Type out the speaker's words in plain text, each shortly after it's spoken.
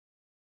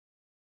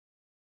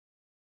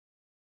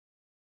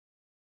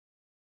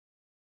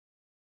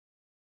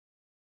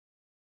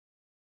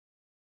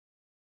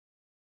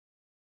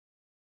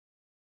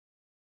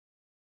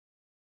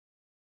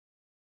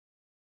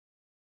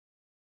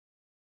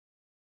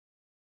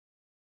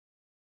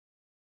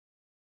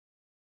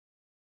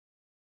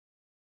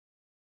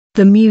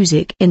the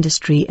music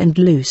industry and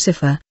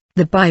Lucifer.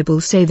 The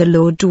Bible say the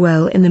Lord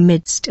dwell in the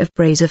midst of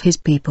praise of his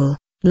people.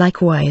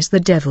 Likewise the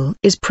devil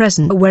is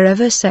present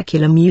wherever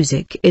secular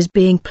music is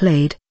being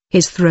played.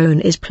 His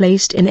throne is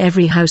placed in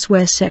every house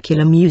where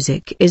secular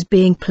music is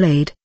being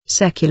played.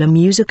 Secular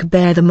music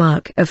bear the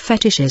mark of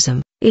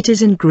fetishism. It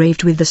is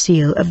engraved with the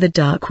seal of the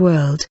dark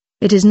world.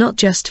 It is not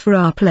just for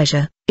our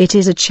pleasure, it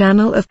is a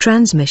channel of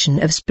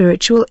transmission of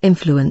spiritual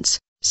influence.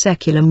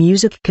 Secular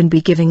music can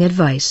be giving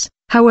advice,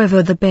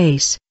 however the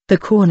base, the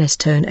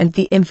cornerstone and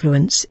the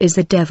influence is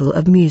the devil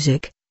of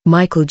music.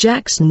 Michael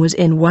Jackson was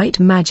in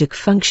white magic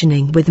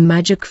functioning with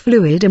magic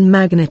fluid and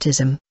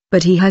magnetism,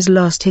 but he has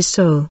lost his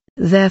soul.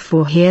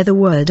 Therefore hear the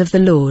word of the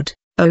Lord,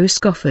 O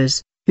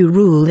scoffers, who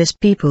rule this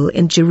people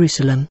in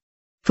Jerusalem.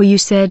 For you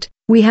said,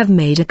 we have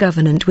made a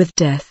covenant with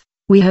death,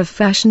 we have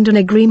fashioned an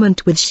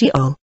agreement with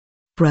Sheol.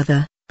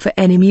 Brother, for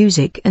any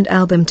music and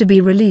album to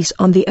be released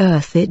on the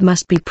earth it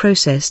must be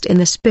processed in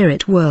the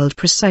spirit world,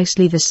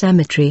 precisely the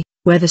cemetery,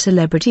 where the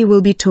celebrity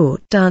will be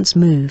taught dance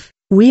move.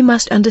 We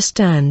must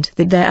understand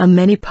that there are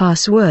many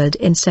passwords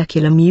in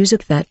secular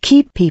music that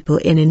keep people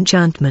in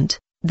enchantment.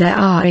 There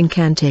are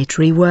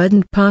incantatory word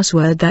and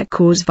password that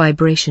cause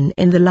vibration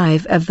in the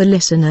life of the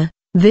listener.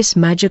 This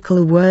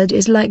magical word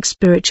is like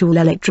spiritual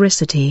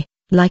electricity.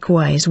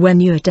 Likewise when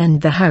you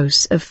attend the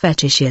house of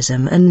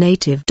fetishism and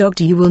native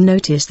doctor you will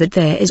notice that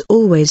there is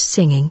always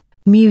singing,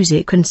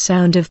 music and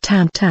sound of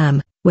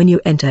tam-tam. When you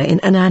enter in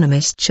an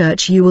animist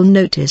church you will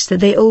notice that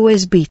they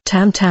always beat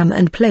tam-tam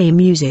and play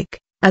music.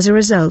 As a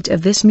result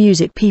of this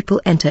music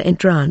people enter in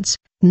trance.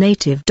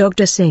 Native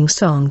doctor sing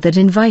song that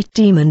invite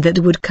demon that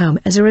would come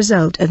as a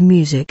result of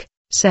music.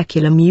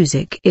 Secular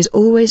music is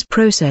always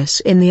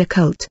processed in the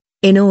occult,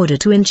 in order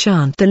to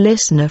enchant the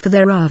listener for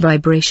there are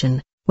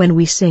vibration. When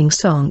we sing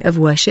song of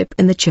worship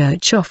in the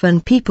church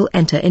often people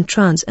enter in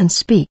trance and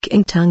speak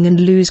in tongue and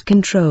lose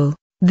control.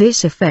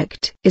 This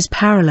effect is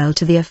parallel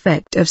to the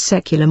effect of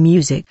secular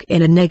music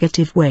in a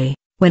negative way.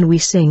 When we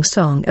sing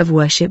song of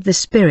worship the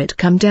spirit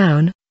come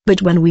down.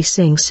 But when we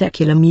sing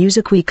secular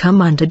music we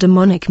come under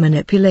demonic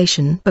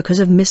manipulation because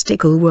of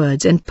mystical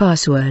words and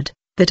password,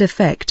 that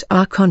affect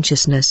our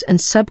consciousness and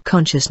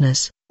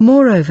subconsciousness.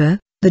 Moreover,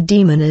 the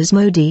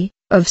demonism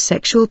of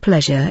sexual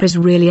pleasure is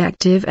really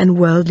active and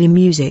worldly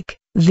music.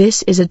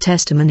 This is a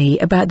testimony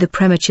about the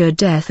premature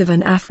death of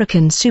an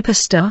African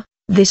superstar.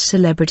 This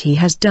celebrity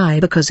has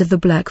died because of the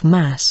Black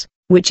Mass,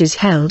 which is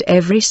held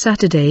every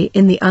Saturday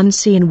in the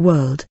unseen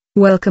world.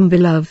 Welcome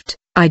beloved.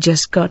 I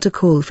just got a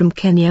call from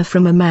Kenya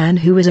from a man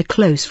who was a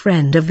close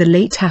friend of the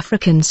late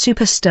African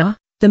superstar.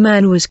 The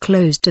man was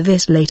close to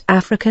this late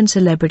African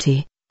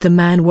celebrity. The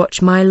man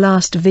watched my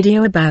last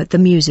video about the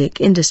music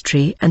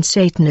industry and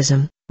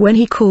Satanism. When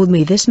he called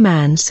me this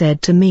man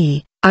said to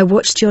me, I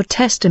watched your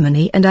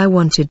testimony and I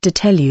wanted to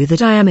tell you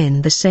that I am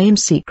in the same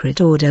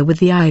secret order with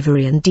the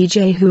Ivorian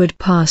DJ who had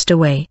passed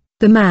away.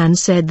 The man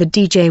said the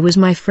DJ was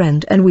my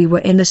friend and we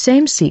were in the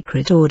same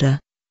secret order.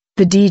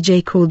 The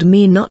DJ called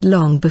me not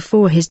long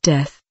before his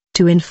death,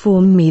 to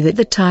inform me that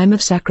the time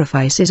of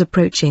sacrifice is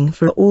approaching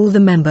for all the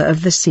member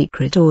of the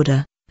secret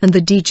order, and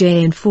the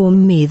DJ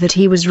informed me that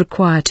he was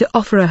required to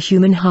offer a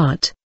human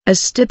heart,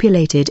 as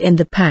stipulated in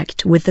the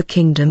pact with the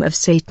kingdom of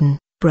Satan.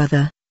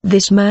 Brother,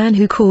 this man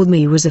who called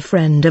me was a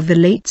friend of the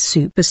late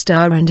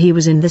superstar and he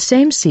was in the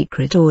same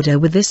secret order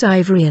with this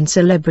Ivorian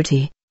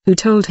celebrity, who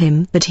told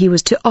him that he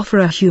was to offer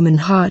a human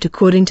heart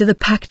according to the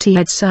pact he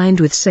had signed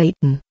with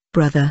Satan.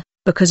 Brother,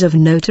 because of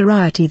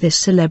notoriety this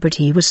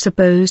celebrity was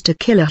supposed to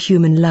kill a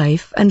human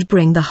life and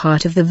bring the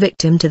heart of the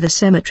victim to the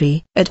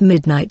cemetery. At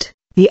midnight,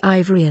 the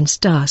Ivorian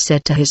star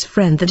said to his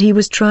friend that he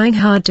was trying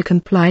hard to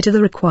comply to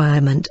the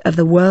requirement of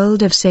the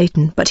world of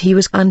Satan but he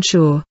was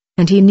unsure,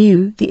 and he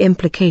knew the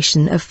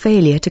implication of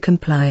failure to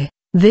comply.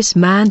 This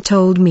man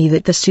told me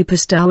that the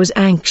superstar was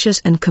anxious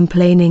and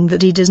complaining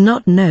that he does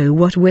not know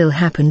what will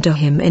happen to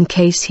him in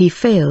case he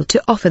failed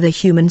to offer the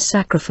human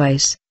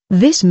sacrifice.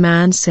 This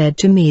man said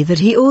to me that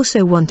he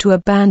also want to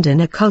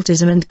abandon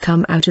occultism and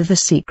come out of the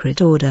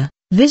secret order.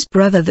 This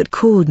brother that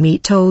called me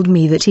told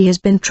me that he has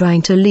been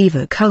trying to leave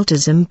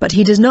occultism but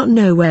he does not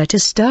know where to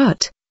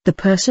start. The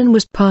person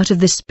was part of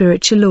the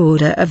spiritual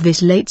order of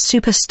this late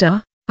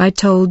superstar. I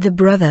told the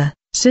brother,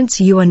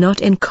 since you are not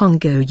in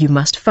Congo you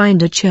must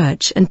find a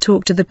church and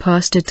talk to the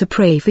pastor to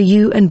pray for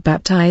you and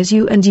baptize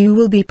you and you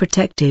will be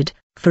protected,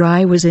 for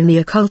I was in the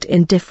occult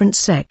in different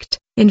sect.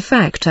 In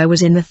fact I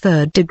was in the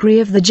 3rd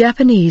degree of the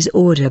Japanese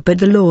order but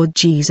the Lord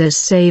Jesus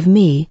saved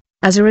me.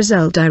 As a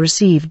result I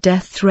received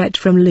death threat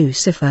from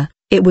Lucifer.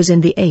 It was in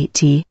the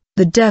 80,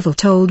 the devil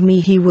told me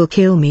he will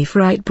kill me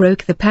for I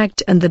broke the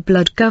pact and the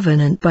blood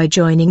covenant by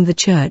joining the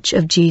Church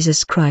of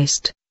Jesus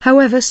Christ.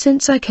 However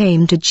since I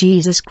came to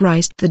Jesus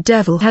Christ the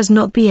devil has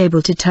not been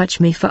able to touch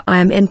me for I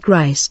am in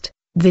Christ.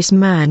 This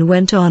man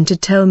went on to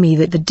tell me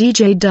that the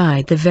DJ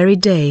died the very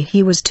day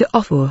he was to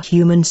offer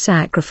human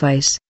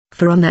sacrifice.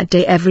 For on that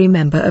day every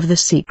member of the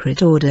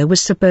secret order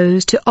was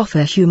supposed to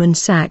offer human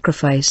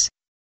sacrifice.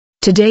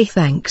 Today,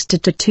 thanks to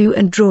tattoo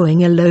and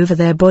drawing all over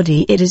their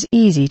body, it is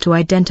easy to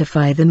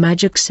identify the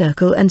magic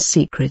circle and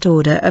secret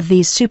order of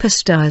these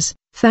superstars.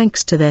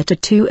 Thanks to their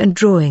tattoo and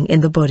drawing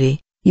in the body,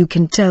 you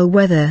can tell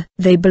whether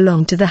they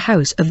belong to the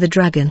house of the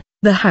dragon,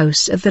 the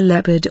house of the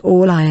leopard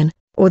or lion,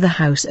 or the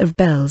house of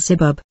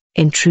Beelzebub.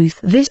 In truth,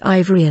 this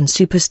Ivorian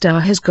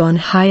superstar has gone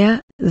higher,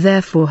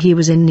 therefore he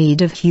was in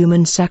need of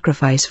human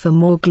sacrifice, for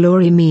more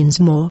glory means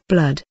more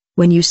blood.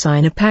 When you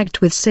sign a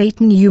pact with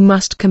Satan, you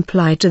must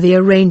comply to the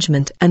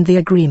arrangement and the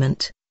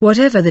agreement.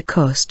 Whatever the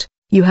cost,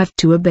 you have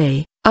to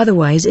obey,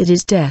 otherwise it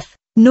is death.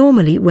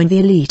 Normally when the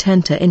elite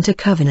enter into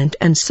covenant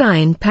and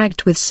sign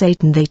pact with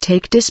Satan, they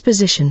take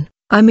disposition,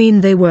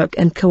 they work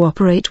and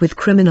cooperate with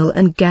criminal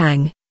and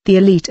gang. The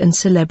elite and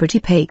celebrity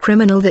pay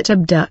criminal that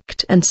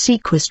abduct and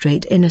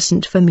sequestrate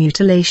innocent for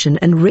mutilation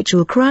and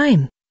ritual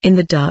crime. In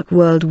the dark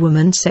world,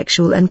 woman's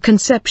sexual and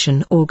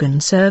conception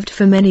organ served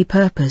for many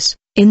purpose.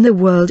 In the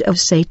world of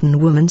Satan,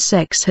 woman's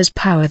sex has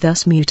power,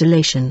 thus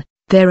mutilation.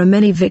 There are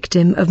many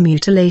victims of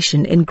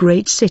mutilation in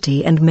great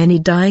city and many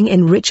dying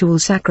in ritual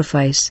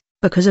sacrifice,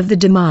 because of the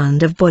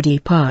demand of body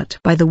part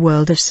by the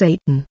world of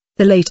Satan.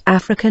 The late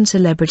African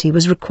celebrity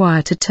was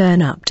required to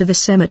turn up to the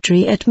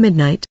cemetery at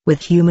midnight with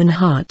human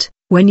heart.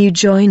 When you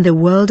join the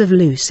world of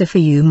Lucifer,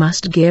 you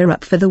must gear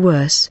up for the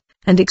worse,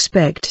 and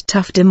expect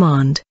tough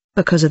demand,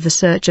 because of the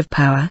search of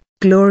power,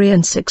 glory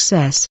and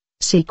success.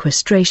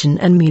 Sequestration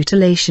and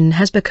mutilation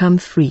has become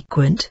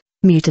frequent.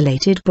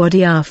 Mutilated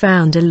body are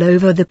found all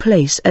over the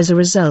place as a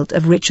result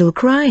of ritual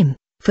crime,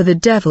 for the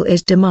devil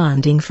is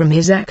demanding from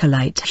his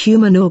acolyte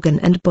human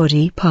organ and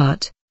body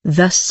part.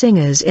 Thus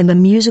singers in the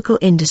musical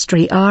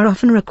industry are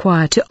often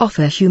required to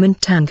offer human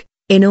tongue.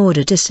 In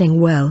order to sing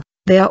well,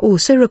 they are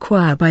also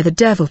required by the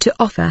devil to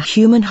offer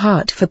human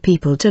heart for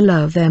people to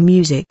love their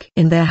music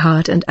in their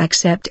heart and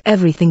accept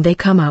everything they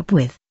come up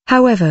with.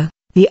 However,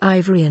 the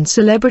Ivorian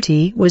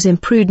celebrity was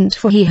imprudent,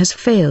 for he has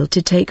failed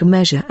to take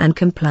measure and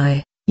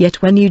comply.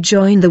 Yet when you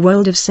join the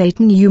world of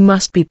Satan, you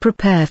must be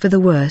prepared for the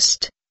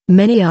worst.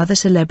 Many are the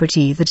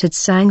celebrity that had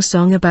sang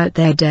song about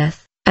their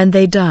death, and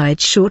they died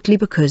shortly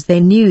because they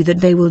knew that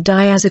they will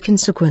die as a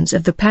consequence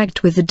of the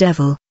pact with the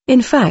devil.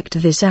 In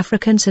fact, this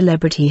African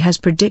celebrity has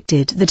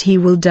predicted that he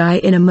will die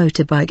in a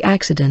motorbike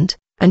accident,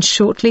 and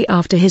shortly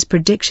after his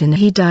prediction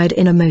he died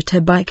in a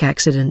motorbike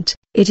accident.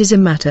 It is a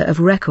matter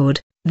of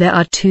record. There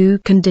are two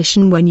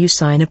conditions when you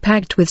sign a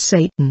pact with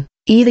Satan.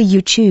 Either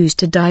you choose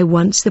to die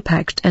once the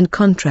pact and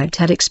contract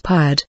had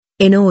expired,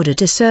 in order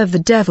to serve the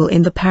devil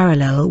in the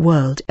parallel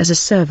world as a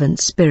servant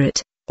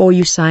spirit, or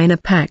you sign a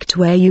pact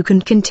where you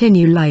can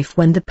continue life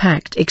when the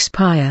pact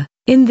expire.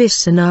 In this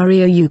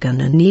scenario, you're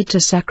gonna need to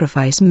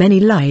sacrifice many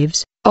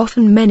lives.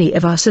 Often many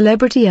of our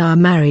celebrity are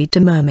married to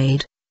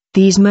mermaid.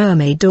 These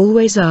mermaid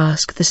always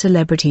ask the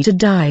celebrity to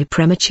die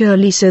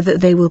prematurely so that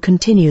they will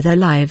continue their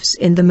lives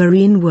in the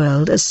marine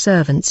world as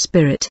servant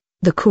spirit.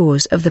 The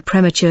cause of the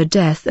premature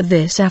death of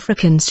this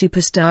African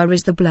superstar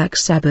is the Black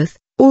Sabbath,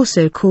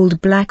 also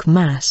called Black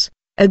Mass,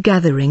 a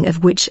gathering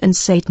of witch and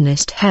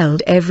Satanist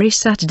held every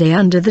Saturday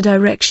under the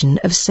direction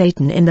of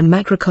Satan in the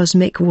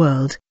macrocosmic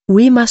world.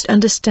 We must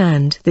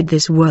understand that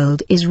this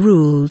world is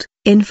ruled,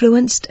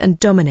 influenced and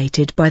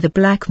dominated by the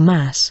Black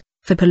Mass.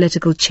 For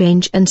political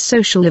change and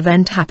social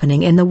event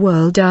happening in the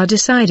world are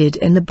decided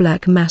in the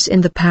Black Mass. In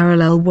the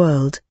parallel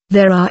world,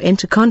 there are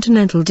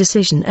intercontinental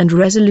decision and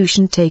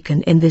resolution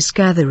taken in this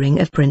gathering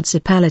of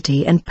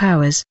principality and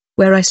powers,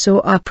 where I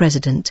saw our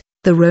president,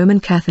 the Roman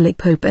Catholic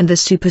Pope, and the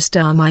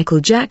superstar Michael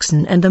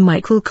Jackson and the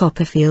Michael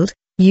Copperfield.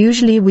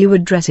 Usually we were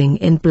dressing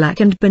in black,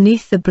 and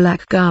beneath the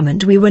black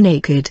garment we were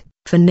naked,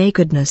 for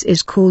nakedness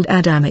is called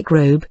Adamic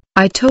robe.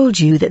 I told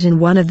you that in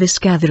one of this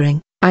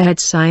gathering, I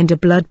had signed a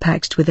blood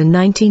pact with a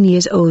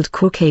 19-year-old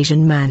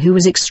Caucasian man who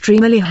was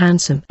extremely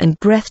handsome and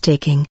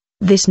breathtaking.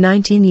 This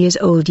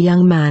 19-year-old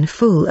young man,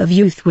 full of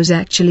youth, was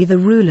actually the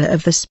ruler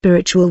of the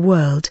spiritual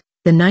world.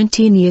 The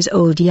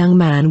 19-year-old young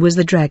man was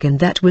the dragon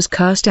that was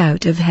cast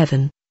out of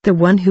heaven, the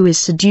one who is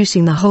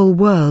seducing the whole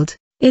world.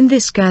 In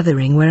this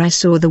gathering where I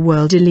saw the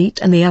world elite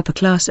and the upper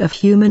class of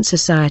human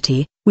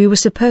society, we were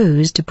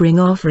supposed to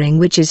bring offering,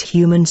 which is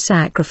human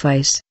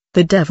sacrifice.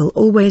 The devil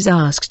always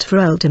asked for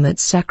ultimate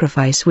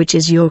sacrifice, which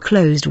is your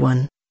closed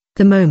one.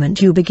 The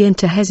moment you begin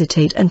to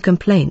hesitate and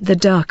complain, the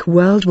dark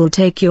world will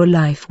take your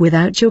life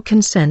without your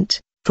consent.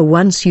 For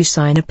once you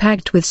sign a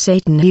pact with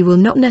Satan, he will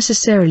not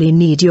necessarily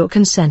need your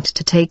consent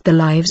to take the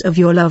lives of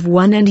your loved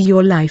one and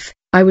your life.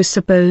 I was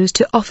supposed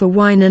to offer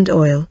wine and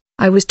oil.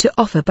 I was to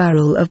offer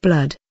barrel of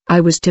blood.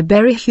 I was to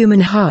bury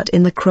human heart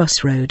in the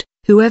crossroad.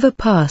 Whoever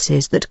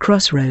passes that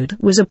crossroad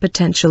was a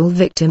potential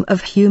victim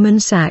of human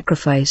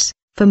sacrifice.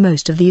 For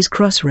most of these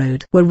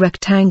crossroad were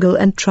rectangle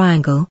and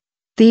triangle.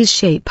 These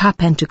shape a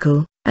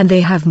pentacle, and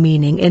they have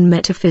meaning in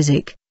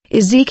metaphysic.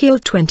 Ezekiel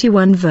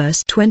 21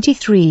 verse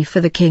 23.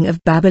 For the king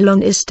of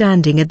Babylon is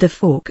standing at the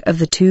fork of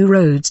the two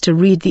roads to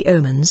read the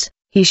omens.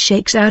 He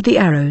shakes out the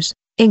arrows,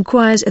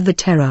 inquires of the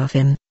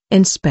teraphim,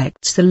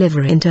 inspects the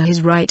liver. Into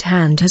his right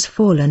hand has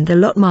fallen the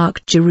lot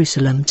marked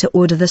Jerusalem, to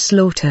order the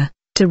slaughter,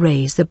 to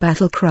raise the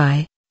battle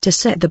cry, to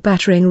set the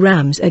battering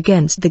rams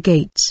against the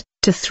gates,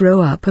 to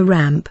throw up a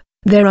ramp.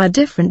 There are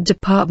different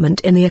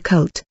departments in the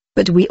occult,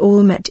 but we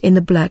all met in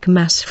the Black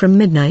Mass from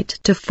midnight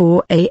to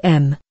 4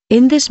 a.m.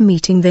 In this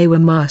meeting they were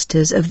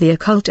masters of the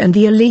occult and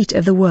the elite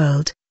of the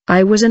world.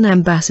 I was an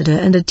ambassador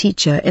and a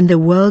teacher in the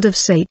world of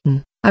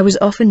Satan. I was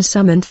often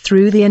summoned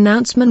through the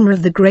announcement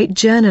of the Great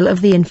Journal of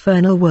the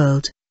Infernal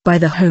World, by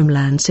the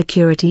Homeland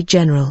Security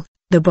General,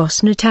 the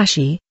boss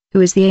Natashi,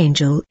 who is the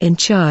angel in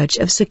charge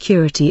of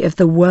security of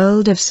the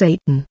world of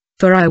Satan.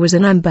 For I was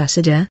an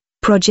ambassador,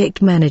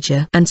 project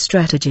manager and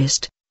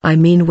strategist. I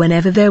mean,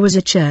 whenever there was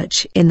a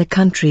church in the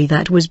country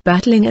that was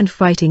battling and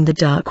fighting the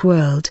dark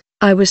world,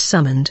 I was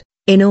summoned,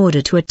 in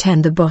order to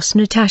attend the boss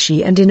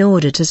Natashi and in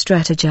order to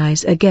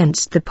strategize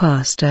against the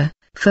pastor.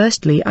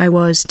 Firstly, I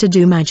was to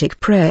do magic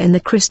prayer in the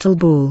crystal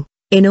ball,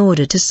 in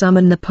order to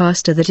summon the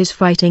pastor that is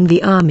fighting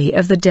the army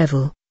of the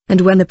devil, and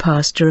when the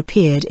pastor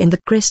appeared in the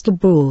crystal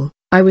ball,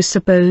 I was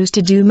supposed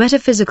to do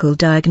metaphysical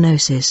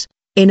diagnosis,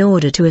 in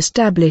order to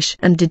establish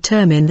and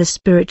determine the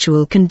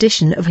spiritual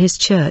condition of his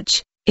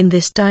church. In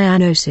this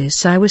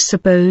diagnosis I was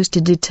supposed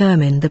to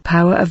determine the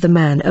power of the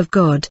man of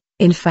God.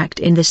 In fact,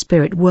 in the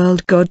spirit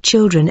world, God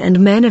children and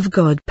men of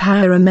God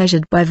power are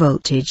measured by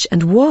voltage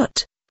and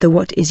watt. The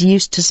watt is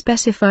used to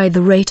specify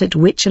the rate at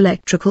which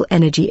electrical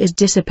energy is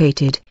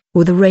dissipated,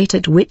 or the rate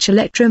at which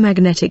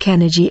electromagnetic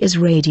energy is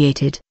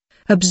radiated,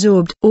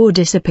 absorbed or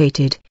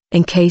dissipated.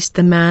 In case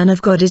the man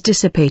of God is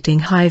dissipating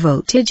high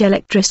voltage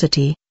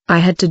electricity, I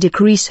had to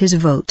decrease his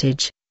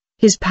voltage,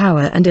 his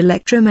power and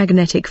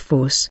electromagnetic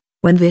force.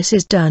 When this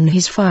is done,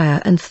 his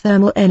fire and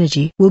thermal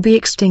energy will be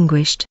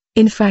extinguished.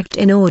 In fact,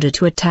 in order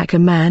to attack a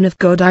man of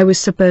God, I was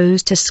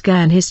supposed to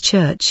scan his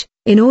church,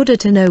 in order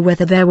to know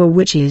whether there were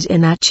witches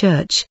in that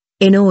church,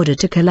 in order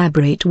to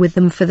collaborate with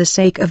them for the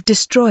sake of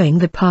destroying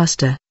the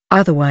pastor.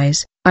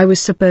 Otherwise, I was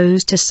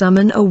supposed to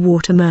summon a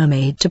water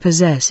mermaid to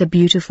possess a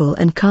beautiful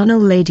and carnal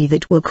lady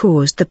that will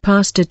cause the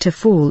pastor to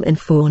fall in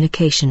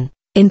fornication.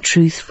 In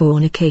truth,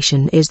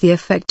 fornication is the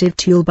effective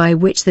tool by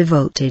which the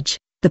voltage,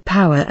 the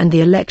power and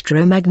the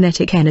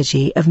electromagnetic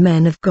energy of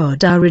men of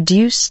God are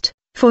reduced.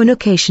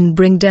 Fornication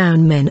bring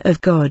down men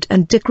of God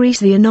and decrease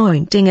the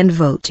anointing and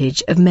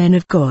voltage of men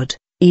of God,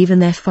 even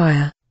their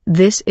fire.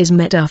 This is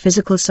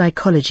metaphysical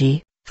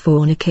psychology.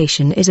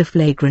 Fornication is a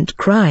flagrant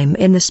crime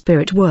in the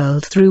spirit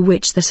world through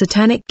which the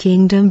satanic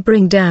kingdom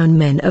bring down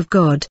men of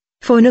God.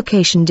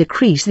 Fornication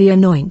decrease the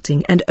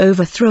anointing and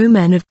overthrow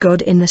men of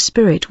God in the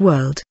spirit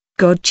world.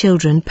 God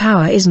children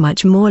power is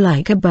much more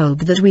like a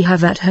bulb that we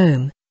have at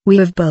home. We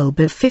have bulb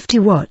of 50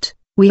 watt,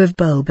 we have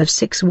bulb of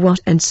 6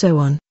 watt and so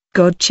on.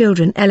 God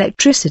children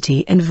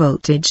electricity and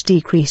voltage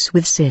decrease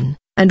with sin,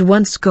 and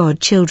once God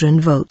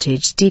children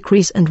voltage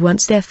decrease and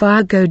once their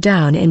fire go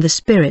down in the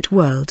spirit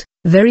world,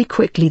 very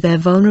quickly their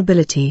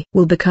vulnerability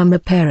will become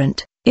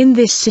apparent. In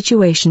this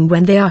situation,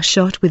 when they are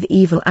shot with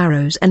evil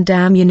arrows and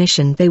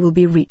ammunition, they will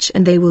be reached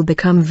and they will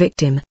become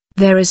victim.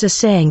 There is a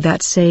saying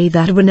that say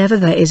that whenever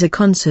there is a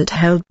concert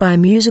held by a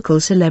musical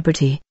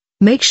celebrity,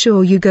 make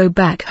sure you go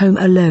back home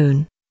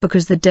alone.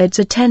 Because the deads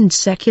attend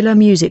secular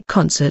music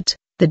concert,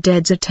 the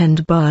deads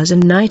attend bars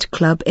and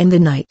nightclub in the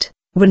night.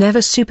 Whenever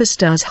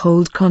superstars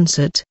hold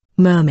concert,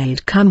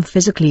 mermaid come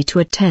physically to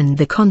attend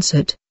the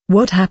concert.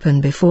 What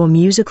happened before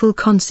musical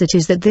concert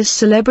is that this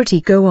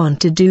celebrity go on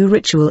to do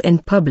ritual in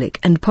public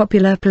and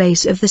popular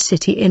place of the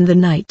city in the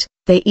night.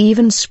 They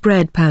even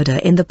spread powder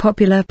in the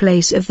popular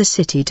place of the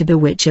city to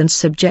bewitch and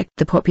subject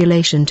the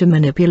population to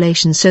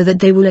manipulation so that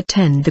they will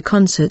attend the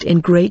concert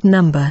in great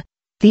number.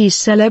 These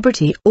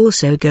celebrities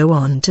also go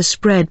on to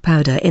spread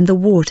powder in the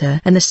water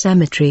and the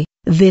cemetery.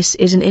 This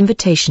is an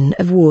invitation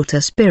of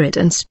water spirit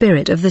and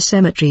spirit of the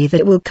cemetery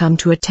that will come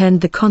to attend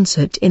the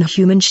concert in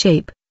human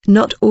shape.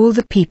 Not all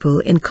the people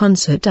in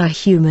concert are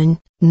human,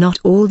 not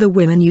all the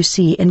women you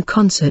see in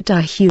concert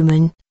are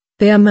human.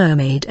 They are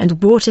mermaid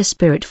and water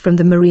spirit from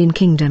the marine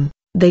kingdom.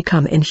 They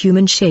come in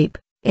human shape.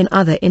 In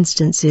other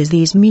instances,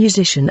 these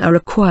musicians are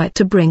required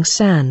to bring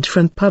sand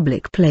from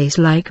public place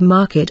like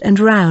market and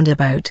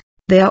roundabout.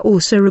 They are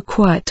also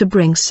required to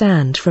bring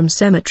sand from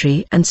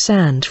cemetery and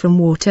sand from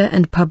water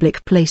and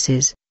public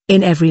places.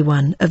 In every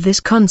one of this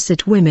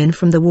concert, women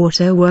from the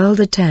water world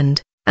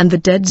attend, and the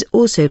deads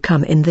also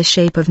come in the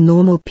shape of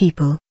normal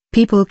people.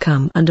 People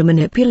come under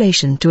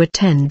manipulation to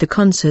attend the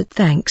concert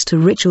thanks to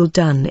ritual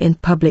done in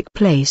public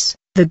place.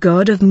 The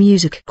god of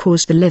music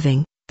caused the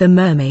living, the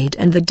mermaid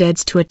and the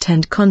deads to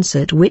attend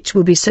concert which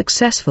will be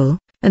successful,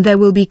 and there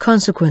will be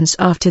consequence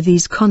after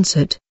these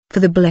concert, for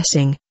the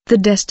blessing. The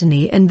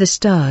destiny and the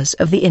stars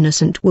of the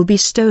innocent will be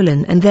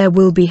stolen and there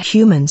will be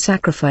human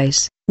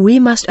sacrifice. We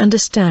must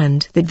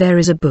understand that there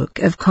is a book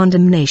of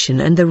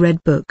condemnation and the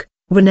red book.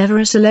 Whenever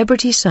a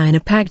celebrity sign a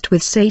pact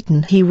with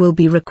Satan, he will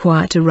be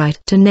required to write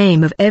the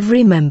name of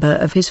every member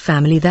of his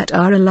family that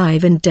are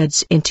alive and dead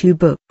in 2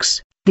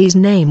 books. These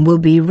names will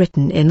be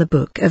written in the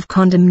book of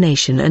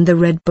condemnation and the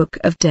red book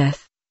of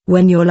death.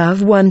 When your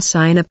loved one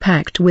sign a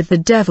pact with the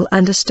devil,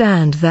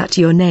 understand that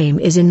your name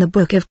is in the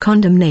book of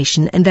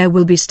condemnation and there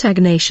will be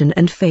stagnation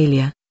and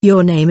failure.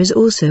 Your name is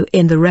also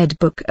in the red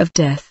book of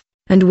death,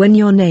 and when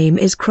your name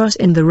is crossed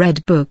in the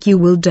red book you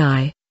will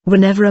die.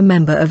 Whenever a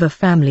member of a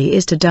family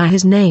is to die,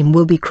 his name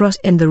will be crossed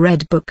in the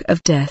Red Book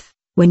of Death.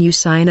 When you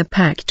sign a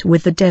pact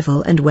with the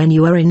devil and when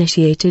you are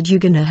initiated, you're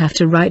gonna have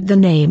to write the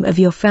name of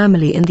your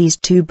family in these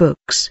two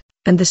books,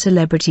 and the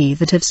celebrity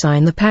that have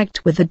signed the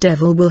pact with the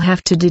devil will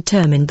have to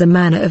determine the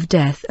manner of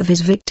death of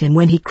his victim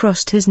when he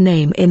crossed his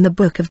name in the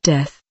Book of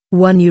Death.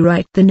 When you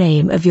write the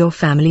name of your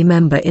family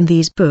member in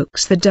these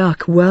books, the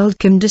dark world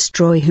can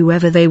destroy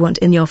whoever they want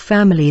in your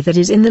family that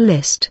is in the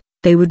list.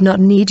 They would not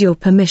need your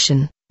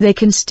permission. They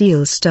can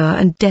steal star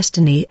and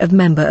destiny of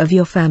member of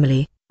your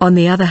family. On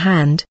the other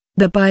hand,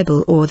 the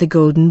Bible or the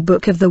Golden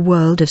Book of the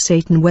world of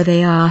Satan, where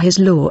they are his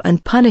law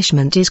and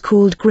punishment, is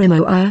called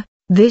Grimoire.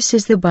 This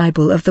is the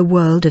Bible of the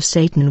world of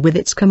Satan with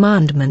its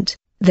commandment.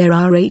 There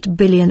are 8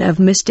 billion of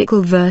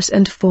mystical verse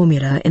and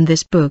formula in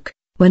this book.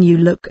 When you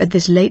look at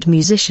this late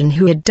musician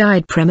who had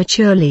died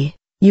prematurely,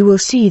 you will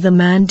see the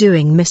man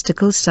doing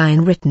mystical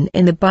sign written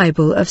in the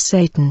Bible of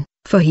Satan,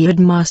 for he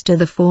had mastered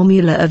the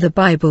formula of the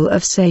Bible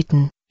of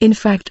Satan. In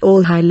fact,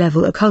 all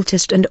high-level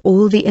occultist and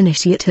all the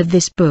initiate of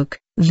this book.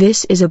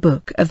 This is a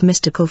book of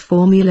mystical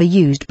formula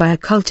used by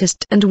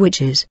occultists and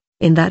witches.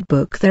 In that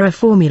book there are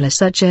formulas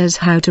such as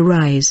how to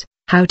rise,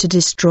 how to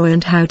destroy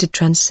and how to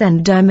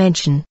transcend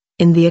dimension.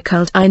 In the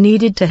occult I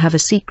needed to have a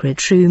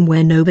secret room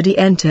where nobody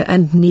enter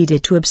and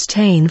needed to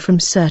abstain from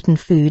certain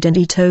food and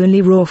eat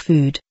only raw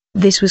food.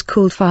 This was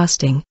called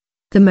fasting.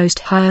 The most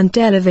high and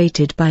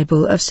elevated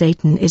Bible of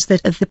Satan is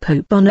that of the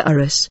Pope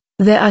Honorius.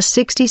 There are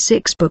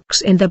 66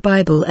 books in the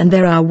Bible and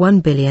there are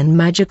 1 billion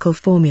magical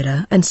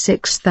formula and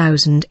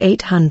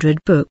 6,800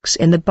 books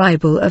in the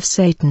Bible of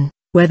Satan,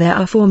 where there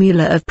are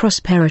formula of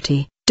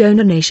prosperity,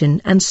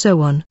 donation and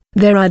so on.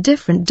 There are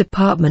different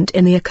departments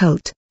in the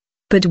occult.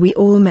 But we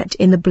all met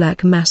in the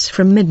Black Mass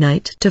from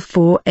midnight to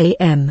 4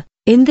 a.m.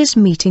 In this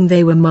meeting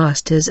they were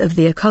masters of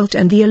the occult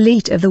and the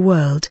elite of the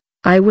world.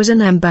 I was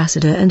an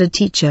ambassador and a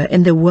teacher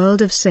in the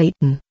world of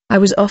Satan. I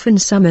was often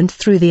summoned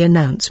through the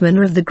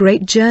announcement of the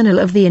Great Journal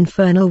of the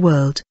Infernal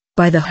World,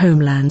 by the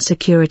Homeland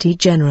Security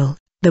General,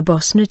 the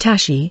boss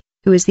Natashi,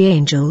 who is the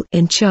angel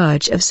in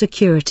charge of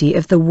security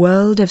of the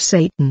world of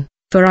Satan,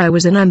 for I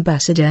was an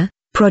ambassador,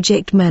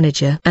 project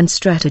manager and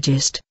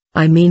strategist.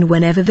 I mean,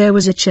 whenever there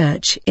was a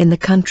church in the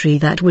country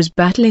that was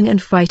battling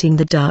and fighting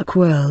the dark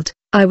world,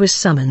 I was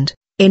summoned,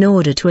 in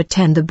order to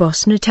attend the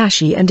boss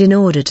Natashi and in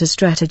order to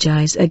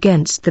strategize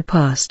against the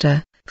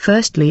pastor.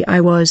 Firstly,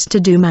 I was to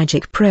do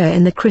magic prayer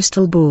in the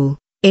crystal ball,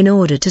 in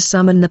order to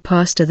summon the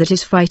pastor that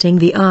is fighting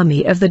the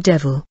army of the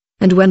devil,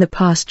 and when the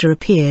pastor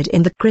appeared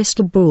in the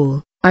crystal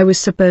ball, I was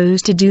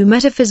supposed to do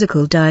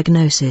metaphysical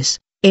diagnosis,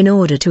 in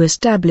order to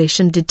establish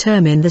and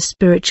determine the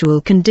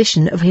spiritual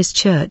condition of his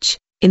church.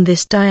 In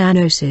this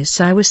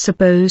diagnosis I was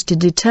supposed to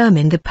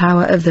determine the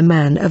power of the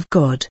man of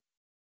God.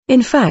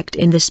 In fact,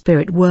 in the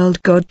spirit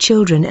world, God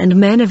children and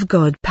men of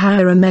God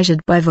power are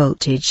measured by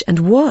voltage and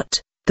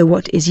watt. The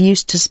watt is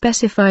used to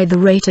specify the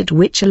rate at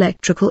which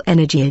electrical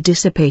energy is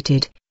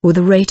dissipated, or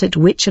the rate at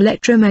which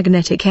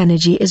electromagnetic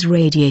energy is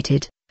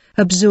radiated,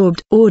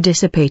 absorbed or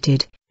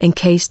dissipated. In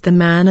case the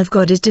man of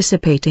God is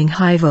dissipating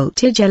high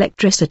voltage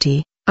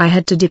electricity, I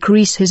had to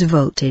decrease his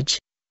voltage,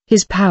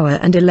 his power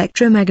and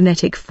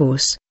electromagnetic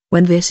force.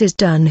 When this is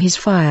done, his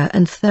fire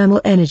and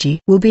thermal energy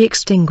will be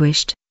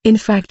extinguished. In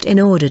fact, in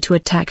order to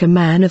attack a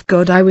man of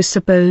God, I was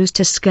supposed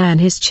to scan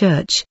his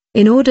church,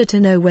 in order to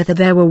know whether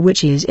there were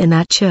witches in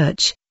that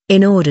church,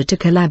 in order to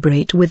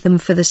collaborate with them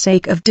for the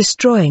sake of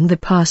destroying the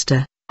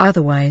pastor.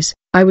 Otherwise,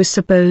 I was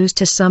supposed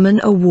to summon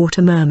a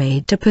water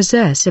mermaid to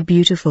possess a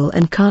beautiful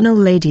and carnal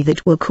lady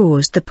that will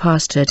cause the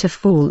pastor to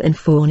fall in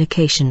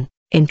fornication.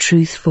 In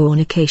truth,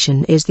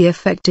 fornication is the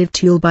effective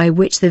tool by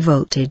which the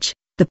voltage,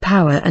 the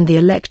power and the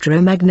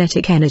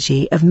electromagnetic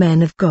energy of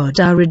men of God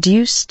are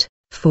reduced.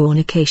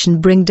 Fornication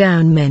bring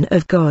down men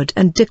of God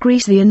and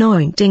decrease the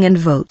anointing and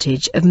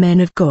voltage of men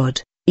of God,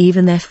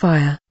 even their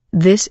fire.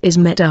 This is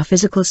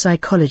metaphysical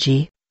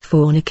psychology.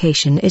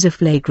 Fornication is a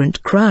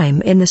flagrant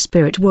crime in the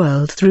spirit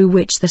world through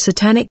which the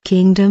satanic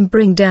kingdom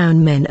bring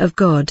down men of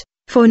God.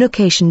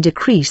 Fornication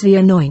decrease the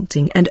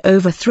anointing and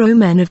overthrow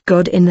men of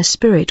God in the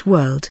spirit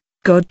world.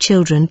 God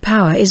children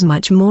power is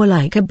much more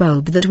like a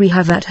bulb that we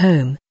have at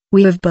home.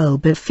 We have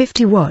bulb of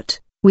 50 watt,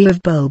 we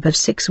have bulb of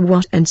 6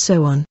 watt and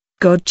so on.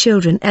 God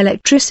children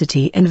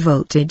electricity and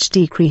voltage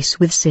decrease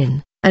with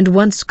sin, and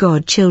once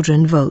God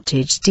children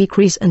voltage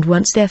decrease and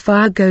once their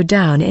fire go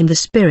down in the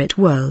spirit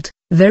world,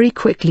 very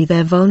quickly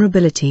their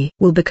vulnerability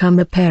will become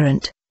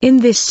apparent. In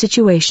this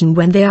situation,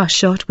 when they are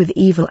shot with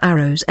evil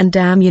arrows and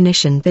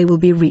ammunition, they will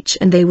be rich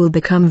and they will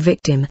become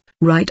victim.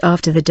 Right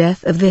after the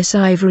death of this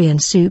Ivorian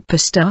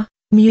superstar,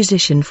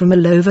 musician from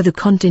all over the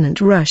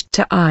continent rushed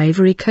to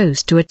Ivory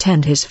Coast to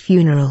attend his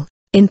funeral.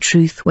 In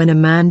truth, when a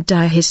man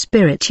die, his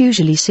spirit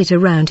usually sit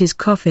around his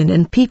coffin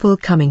and people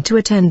coming to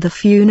attend the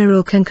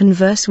funeral can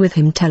converse with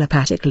him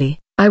telepathically.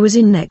 I was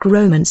in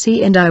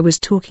necromancy and I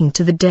was talking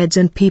to the deads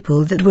and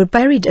people that were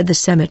buried at the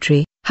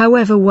cemetery.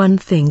 However, one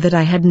thing that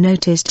I had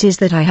noticed is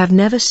that I have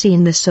never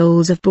seen the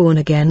souls of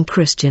born-again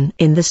Christian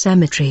in the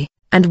cemetery,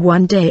 and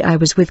one day I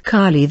was with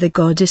Kali, the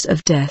goddess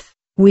of death.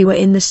 We were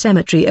in the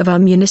cemetery of our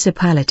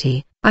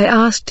municipality. I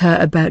asked her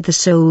about the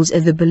souls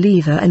of the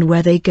believer and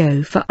where they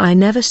go, for I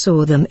never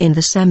saw them in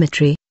the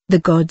cemetery, the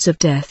gods of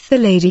death. The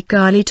Lady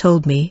Kali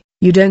told me,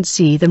 you don't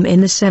see them in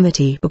the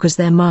cemetery because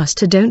their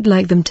master don't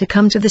like them to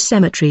come to the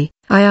cemetery.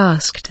 I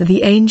asked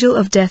the angel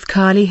of death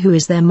Kali who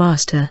is their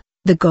master.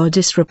 The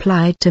goddess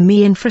replied to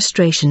me in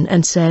frustration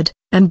and said,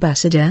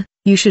 Ambassador,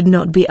 you should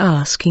not be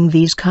asking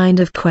these kind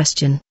of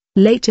question.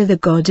 Later the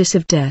goddess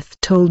of death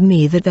told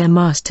me that their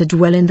master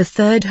dwell in the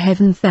third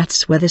heaven,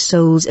 that's where the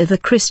souls of the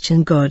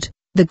Christian God.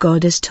 The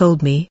goddess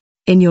told me,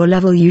 in your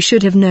level you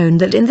should have known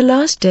that in the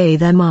last day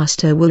their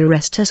master will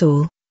arrest us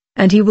all,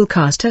 and he will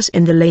cast us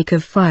in the lake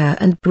of fire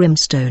and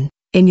brimstone.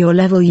 In your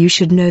level you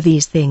should know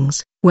these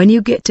things. When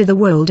you get to the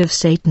world of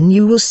Satan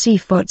you will see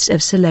photos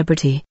of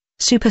celebrity,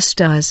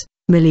 superstars,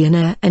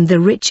 millionaire and the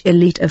rich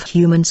elite of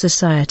human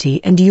society,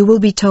 and you will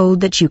be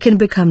told that you can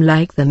become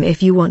like them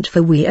if you want,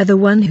 for we are the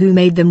one who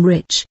made them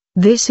rich.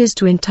 This is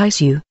to entice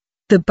you.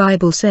 The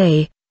Bible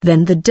say,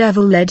 then the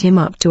devil led him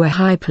up to a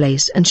high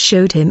place and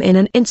showed him in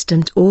an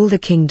instant all the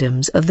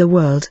kingdoms of the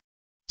world.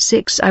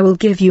 6 I will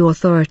give you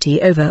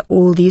authority over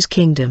all these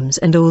kingdoms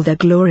and all their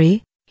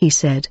glory, he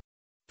said.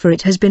 For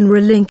it has been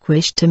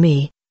relinquished to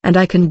me, and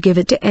I can give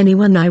it to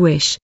anyone I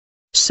wish.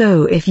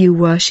 So if you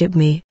worship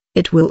me,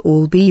 it will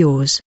all be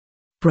yours.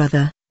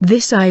 Brother,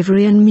 this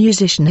Ivorian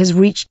musician has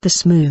reached the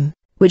smum,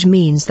 which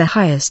means the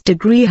highest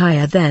degree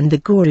higher than the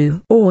guru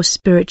or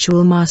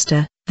spiritual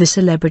master. The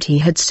celebrity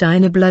had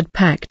signed a blood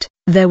pact.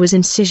 There was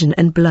incision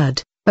and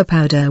blood. A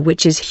powder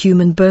which is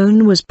human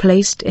bone was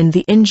placed in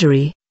the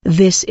injury.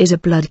 This is a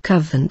blood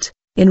covenant.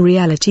 In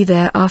reality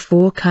there are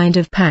 4 kind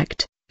of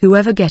pact.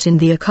 Whoever get in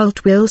the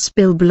occult will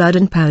spill blood,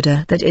 and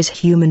powder that is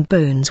human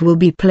bones will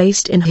be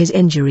placed in his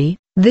injury.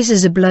 This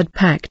is a blood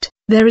pact.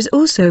 There is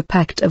also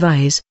pact of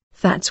eyes.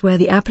 That's where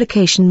the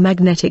application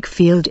magnetic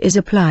field is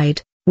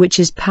applied, which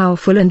is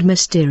powerful and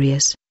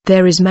mysterious.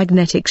 There is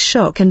magnetic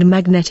shock and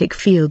magnetic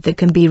field that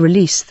can be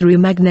released through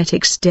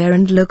magnetic stare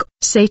and look.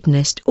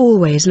 Satanists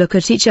always look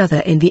at each other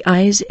in the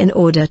eyes in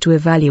order to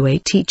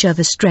evaluate each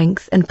other's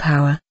strength and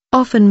power.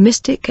 Often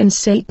mystic and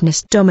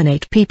Satanist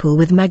dominate people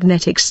with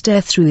magnetic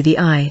stare through the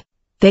eye.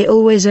 They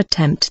always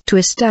attempt to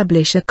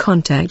establish a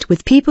contact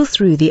with people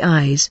through the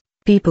eyes.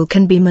 People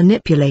can be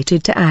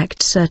manipulated to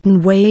act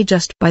certain way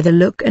just by the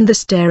look and the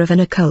stare of an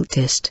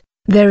occultist.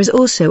 There is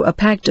also a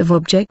pact of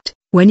object.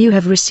 When you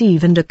have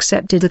received and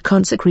accepted a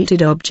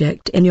consecrated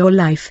object in your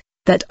life,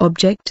 that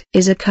object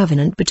is a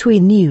covenant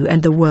between you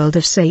and the world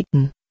of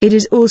Satan. It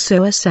is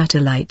also a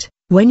satellite.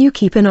 When you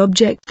keep an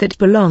object that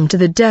belongs to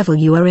the devil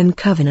you are in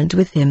covenant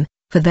with him,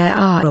 for there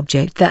are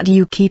objects that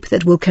you keep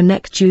that will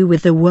connect you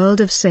with the world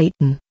of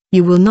Satan.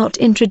 You will not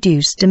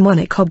introduce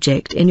demonic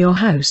object in your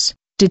house.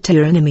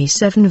 Deuteronomy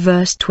 7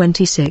 verse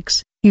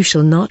 26, you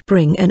shall not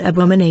bring an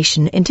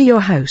abomination into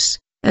your house,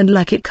 and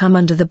like it come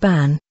under the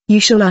ban. You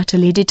shall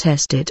utterly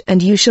detest it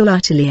and you shall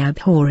utterly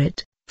abhor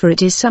it, for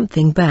it is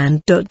something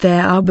banned.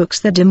 There are books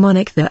that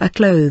demonic, there are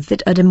clothes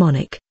that are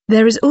demonic.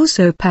 There is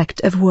also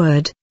pact of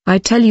word. I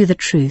tell you the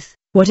truth,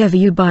 whatever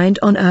you bind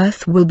on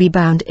earth will be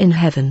bound in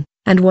heaven,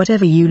 and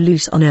whatever you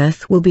loose on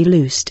earth will be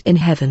loosed in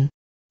heaven.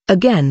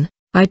 Again,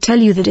 I tell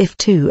you that if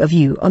 2 of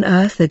you on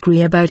earth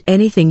agree about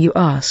anything you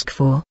ask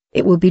for,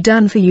 it will be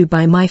done for you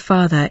by my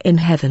Father in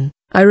heaven.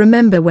 I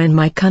remember when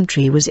my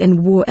country was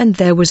in war and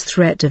there was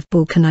threat of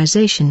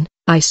balkanization.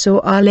 I saw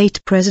our late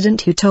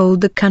president who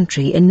told the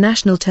country in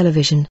national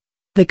television,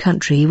 the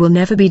country will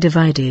never be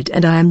divided,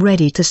 and I am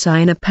ready to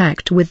sign a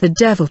pact with the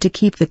devil to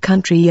keep the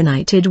country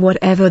united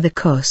whatever the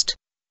cost.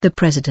 The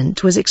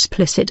president was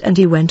explicit and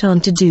he went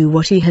on to do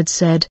what he had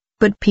said,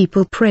 but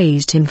people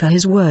praised him for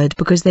his word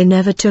because they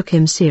never took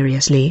him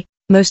seriously.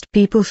 Most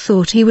people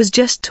thought he was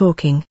just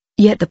talking,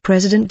 yet the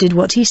president did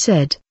what he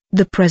said.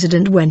 The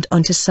president went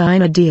on to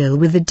sign a deal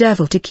with the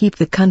devil to keep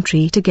the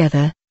country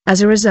together.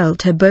 As a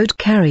result, a boat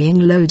carrying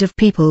load of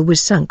people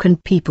was sunk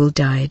and people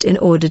died in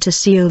order to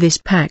seal this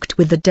pact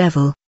with the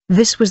devil.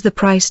 This was the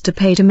price to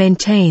pay to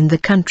maintain the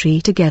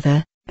country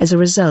together. As a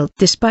result,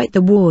 despite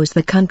the wars,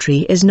 the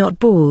country is not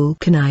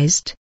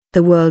balkanized.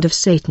 The world of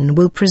Satan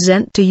will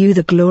present to you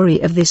the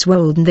glory of this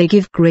world, and they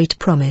give great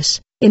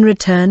promise. In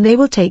return they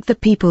will take the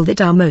people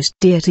that are most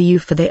dear to you,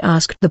 for they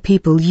asked the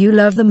people you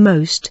love the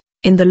most.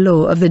 In the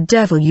law of the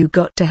devil you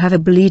got to have a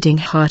bleeding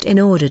heart in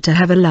order to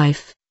have a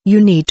life. You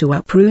need to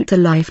uproot the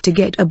life to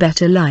get a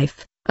better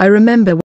life. I remember